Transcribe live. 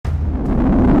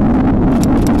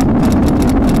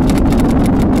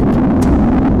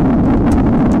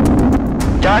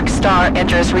Dark Star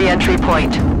enters re-entry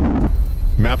point.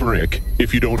 Maverick,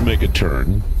 if you don't make a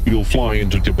turn, you'll fly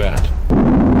into Tibet.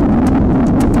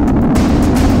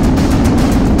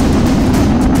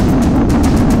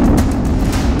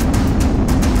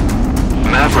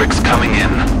 Maverick's coming in.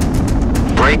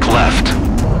 Brake left.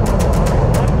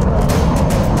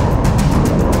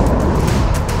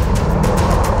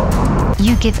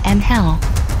 You give M hell.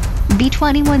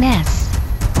 B-21s.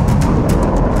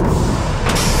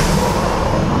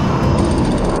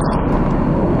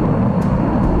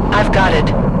 I've got it.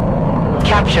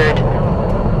 Captured.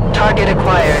 Target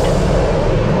acquired.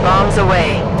 Bombs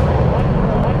away.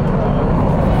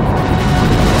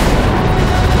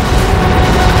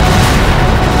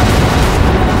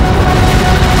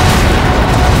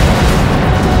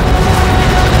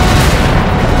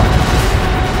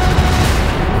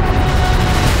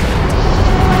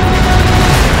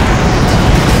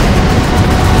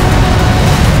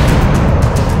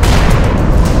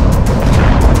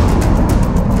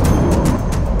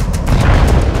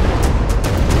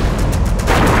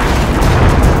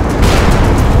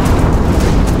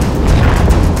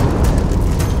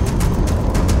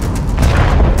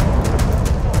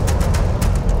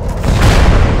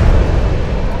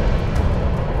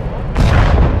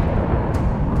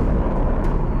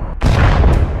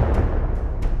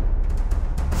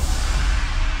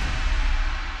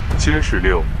歼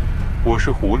16，我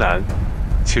是湖南，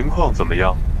情况怎么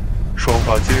样？双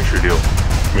发歼16，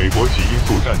美国极音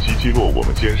速战机击落我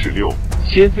们歼16，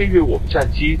先飞越我们战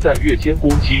机，再越歼攻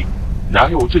击，哪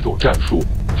有这种战术？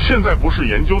现在不是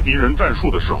研究敌人战术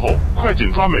的时候，快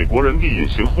紧抓美国人的隐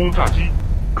形轰炸机。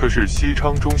可是西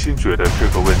昌中心觉得这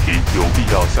个问题有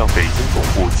必要向北京总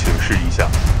部请示一下。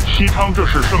西昌这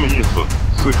是什么意思？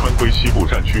四川归西部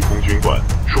战区空军管，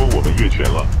说我们越权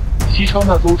了。西昌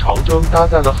那艘长征搭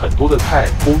载了很多的太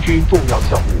空军重要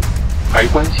项目，还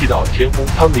关系到天空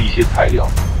舱的一些材料，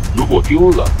如果丢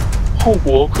了，后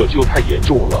果可就太严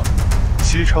重了。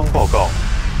西昌报告，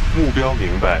目标明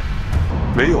白，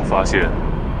没有发现，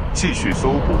继续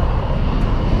搜捕。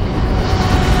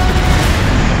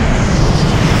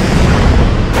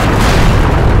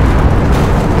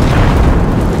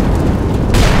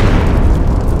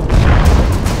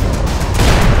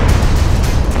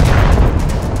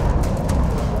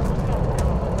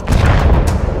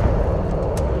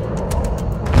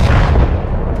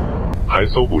还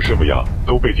搜捕什么呀？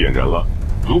都被点燃了。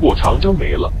如果长征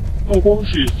没了，不光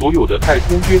是所有的太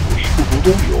空军武力不足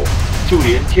东流，就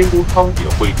连天宫舱也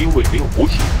会因为没有补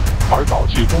给而导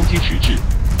致攻击迟滞。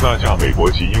那架美国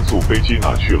极音速飞机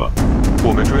哪去了？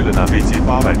我们追了那飞机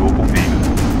800多公里。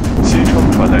西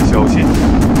昌传来消息，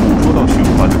捕捉到循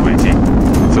环的轨迹，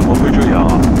怎么会这样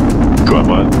啊？转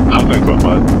弯，它在转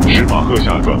弯，10马赫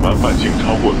下转弯半径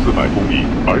超过400公里，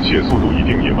而且速度一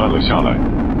定也慢了下来。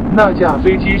那架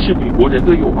飞机是美国人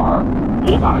的诱饵，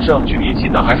我马上去联系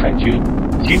南海海军，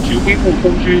请指挥部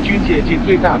通知军舰尽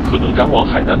最大可能赶往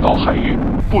海南岛海域。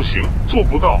不行，做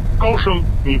不到。高升，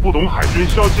你不懂海军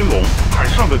萧金龙，海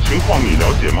上的情况你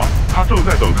了解吗？他正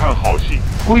在等看好戏。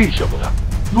为什么呢？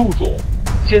陆总，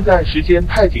现在时间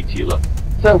太紧急了，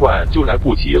再晚就来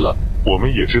不及了。我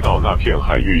们也知道那片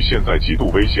海域现在极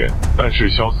度危险，但是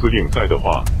萧司令在的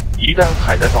话，一旦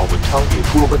海南岛文昌也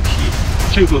出了问题，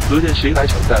这个责任谁来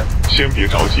承担？先别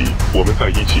着急，我们再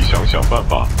一起想想办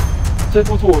法。再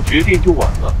不做决定就晚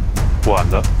了。晚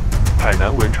了，海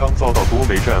南文昌遭到多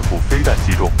枚战斧飞弹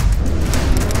击中。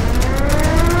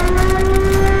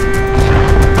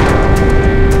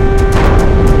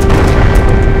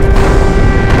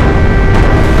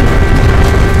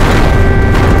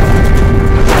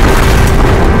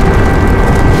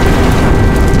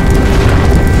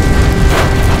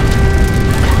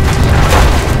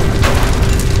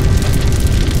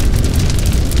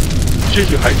这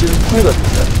是还真亏了你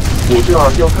们，我这儿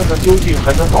要看看究竟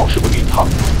还能搞什么名堂。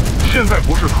现在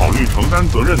不是考虑承担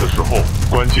责任的时候，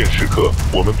关键时刻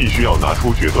我们必须要拿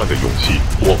出决断的勇气。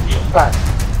我明白，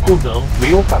不能没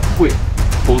有反馈，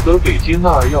否则北京那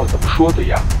儿要怎么说的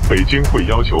呀？北京会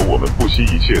要求我们不惜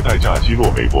一切代价击落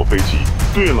美国飞机。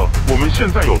对了，我们现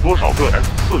在有多少个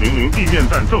S-400地面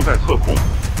弹正在测控？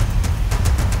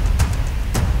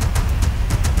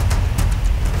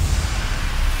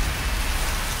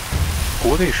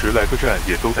国内10来个站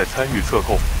也都在参与测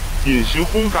控。隐形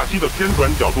轰炸机的偏转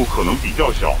角度可能比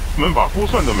较小，我们把估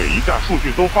算的每一架数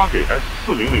据都发给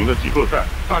S-400的几个站，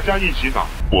大家一起打。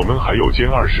我们还有歼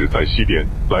20在西边，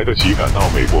来得及赶到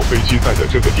美国飞机在的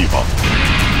这个地方。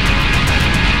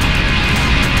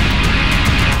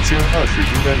歼20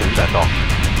应该能赶到，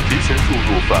提前注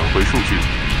入返回数据，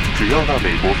只要那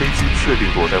美国飞机确定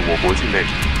躲在我国境内，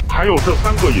还有这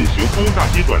3个隐形轰炸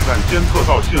机短暂监测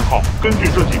到信号，根据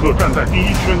这几个站在第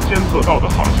一圈监测到的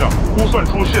航向，估算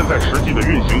出现在实际的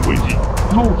运行轨迹。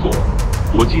陆总，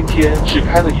我今天是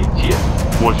开了眼界，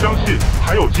我相信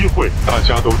还有机会。大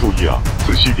家都注意啊，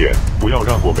仔细点，不要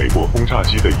让过美国轰炸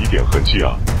机的一点痕迹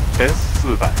啊。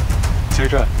S-400，接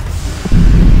战。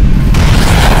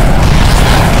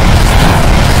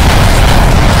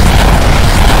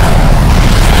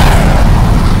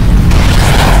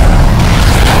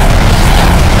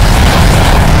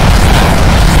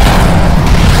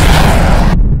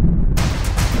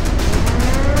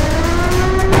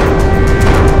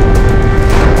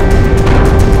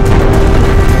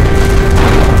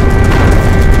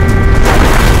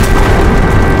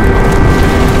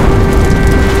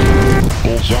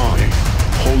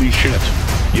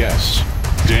Yes.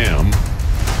 Damn.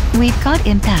 We've got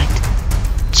impact.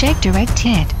 Check direct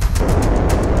hit.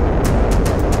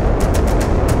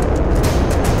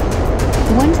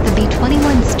 Once the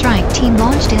B-21 strike team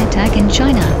launched an attack in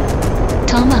China,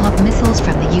 Tomahawk missiles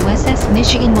from the USS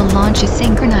Michigan will launch a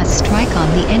synchronous strike on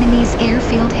the enemy's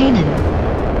airfield Hainan.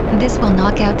 This will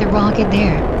knock out the rocket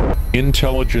there.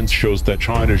 Intelligence shows that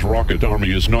China's rocket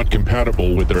army is not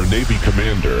compatible with their Navy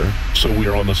commander, so we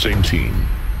are on the same team.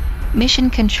 Mission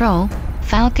Control,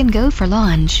 Falcon go for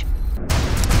launch.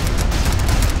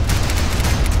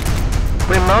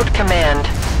 Remote command.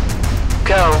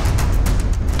 Go.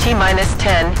 T-minus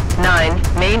 10, 9,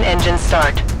 main engine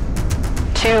start.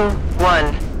 2,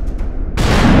 1.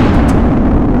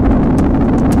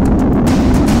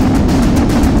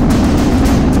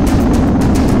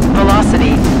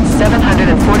 Velocity,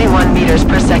 741 meters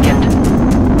per second.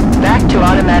 Back to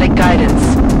automatic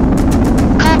guidance.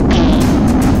 Copy.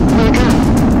 We're go.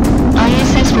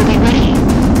 ISS will be ready.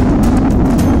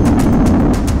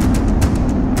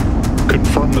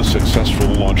 Confirm the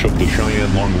successful launch of the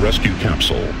Cheyenne Long rescue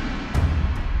capsule.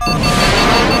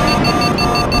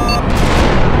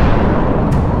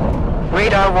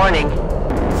 Radar warning.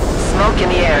 Smoke in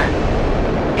the air.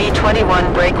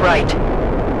 B-21 brake right.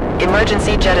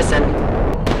 Emergency jettison.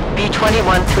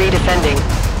 B-21 3 defending.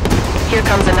 Here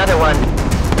comes another one.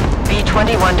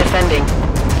 B-21 defending.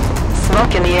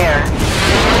 Smoke in the air.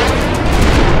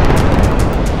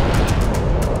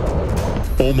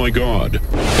 Oh my god.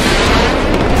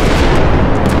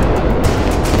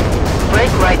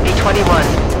 Brake right B-21.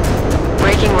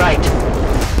 Braking right.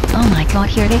 Oh my god,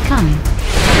 here they come.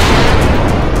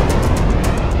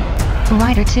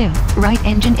 Rider 2, right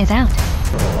engine is out.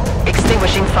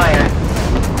 Extinguishing fire.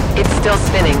 It's still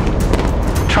spinning.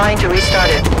 Trying to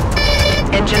restart it.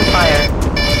 Engine fire.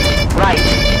 Right.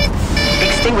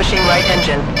 Extinguishing right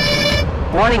engine.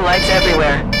 Warning lights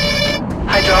everywhere.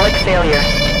 Hydraulic failure.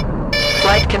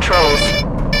 Flight controls.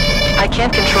 I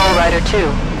can't control Rider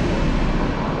 2.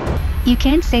 You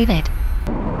can't save it.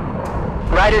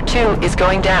 Rider 2 is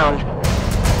going down.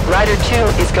 Rider 2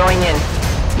 is going in.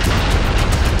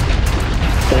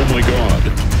 Oh my god.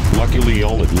 Luckily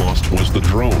all it lost was the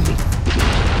drone.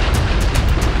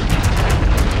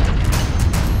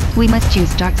 We must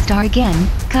use Dark Star again,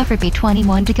 cover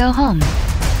B-21 to go home.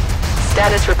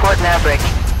 Status report Maverick.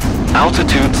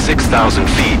 Altitude 6,000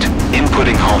 feet.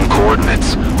 Inputting home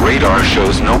coordinates. Radar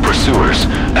shows no pursuers.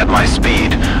 At my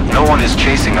speed, no one is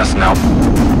chasing us now.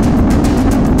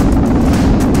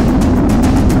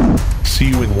 See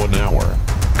you in 1 hour.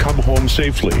 Come home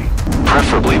safely.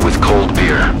 Preferably with cold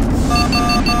beer.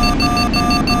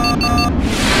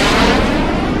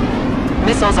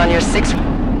 Missiles on your 6.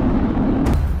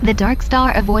 The Dark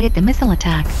Star avoided the missile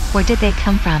attack. Where did they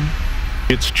come from?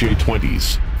 It's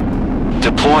J-20s.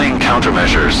 Deploying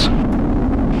countermeasures.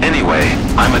 Anyway,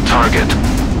 I'm a target.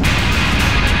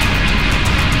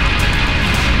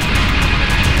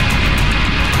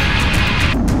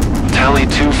 Tally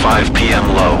 2:05 p.m.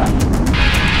 low.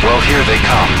 Well, here they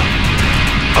come.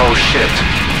 Oh shit.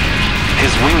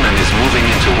 His wingman is moving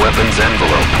into weapons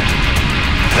envelope.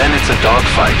 Then it's a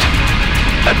dogfight.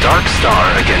 A Dark Star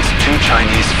against 2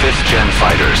 Chinese 5th-gen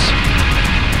fighters.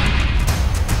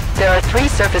 There are 3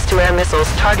 surface-to-air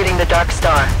missiles targeting the Dark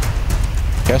Star.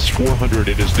 S-400.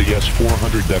 It is the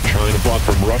S-400 that China bought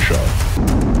from Russia.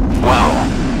 Wow.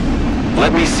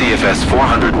 Let me see if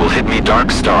S-400 will hit me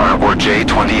Dark Star or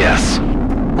J-20S.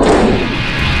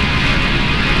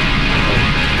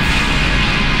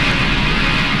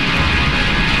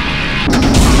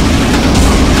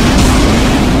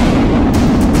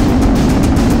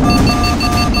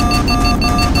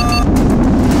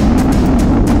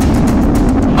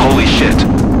 Holy shit.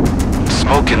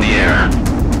 Smoke in the air.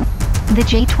 The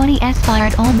J-20S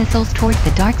fired all missiles towards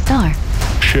the Dark Star.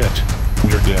 Shit.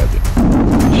 We're dead.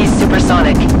 He's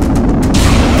supersonic.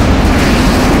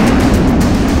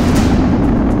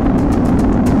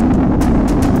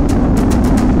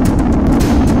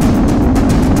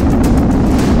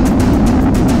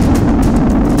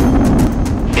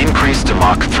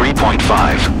 Mach 3.5.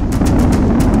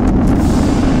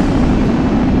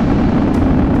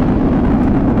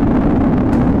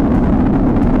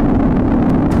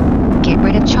 Get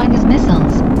rid of China's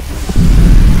missiles.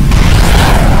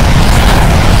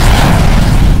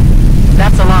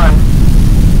 That's alarm.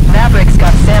 Maverick's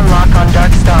got SAM lock on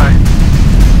Dark Star.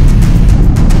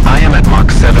 I am at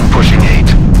Mach 7 pushing 8.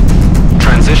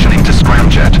 Transitioning to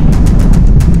scramjet.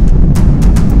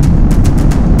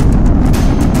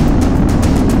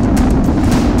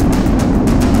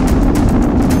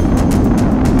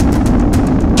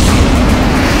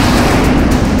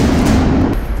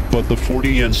 But the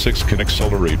 40N6 can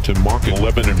accelerate to Mach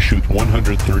 11 and shoot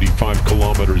 135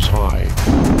 kilometers high.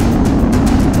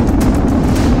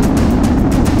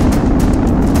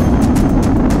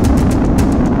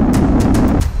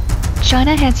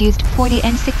 China has used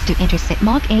 40N6 to intercept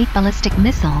Mach 8 ballistic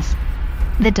missiles.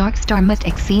 The Dark Star must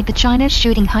exceed the China's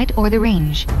shooting height or the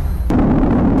range.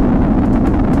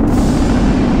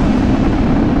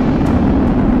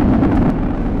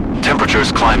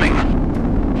 Temperatures climbing.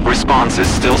 Response is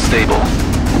still stable.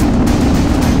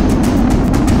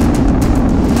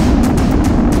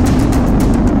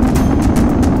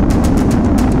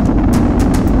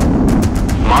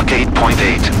 Mach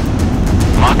 8.8.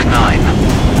 Mach 9.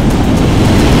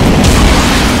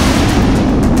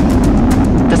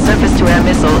 The surface-to-air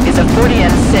missile is a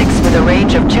 40N6 with a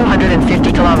range of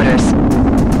 250 kilometers.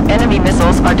 Enemy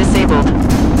missiles are disabled.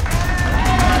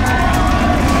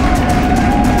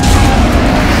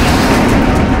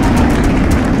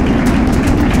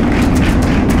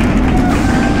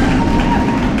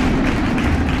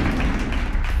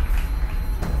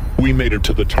 We made it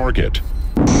to the target.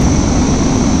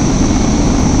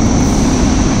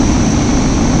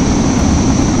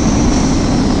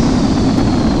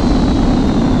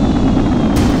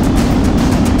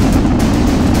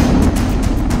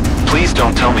 Please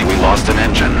don't tell me we lost an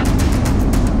engine.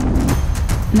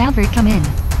 Maverick, come in.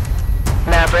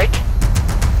 Maverick,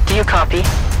 do you copy?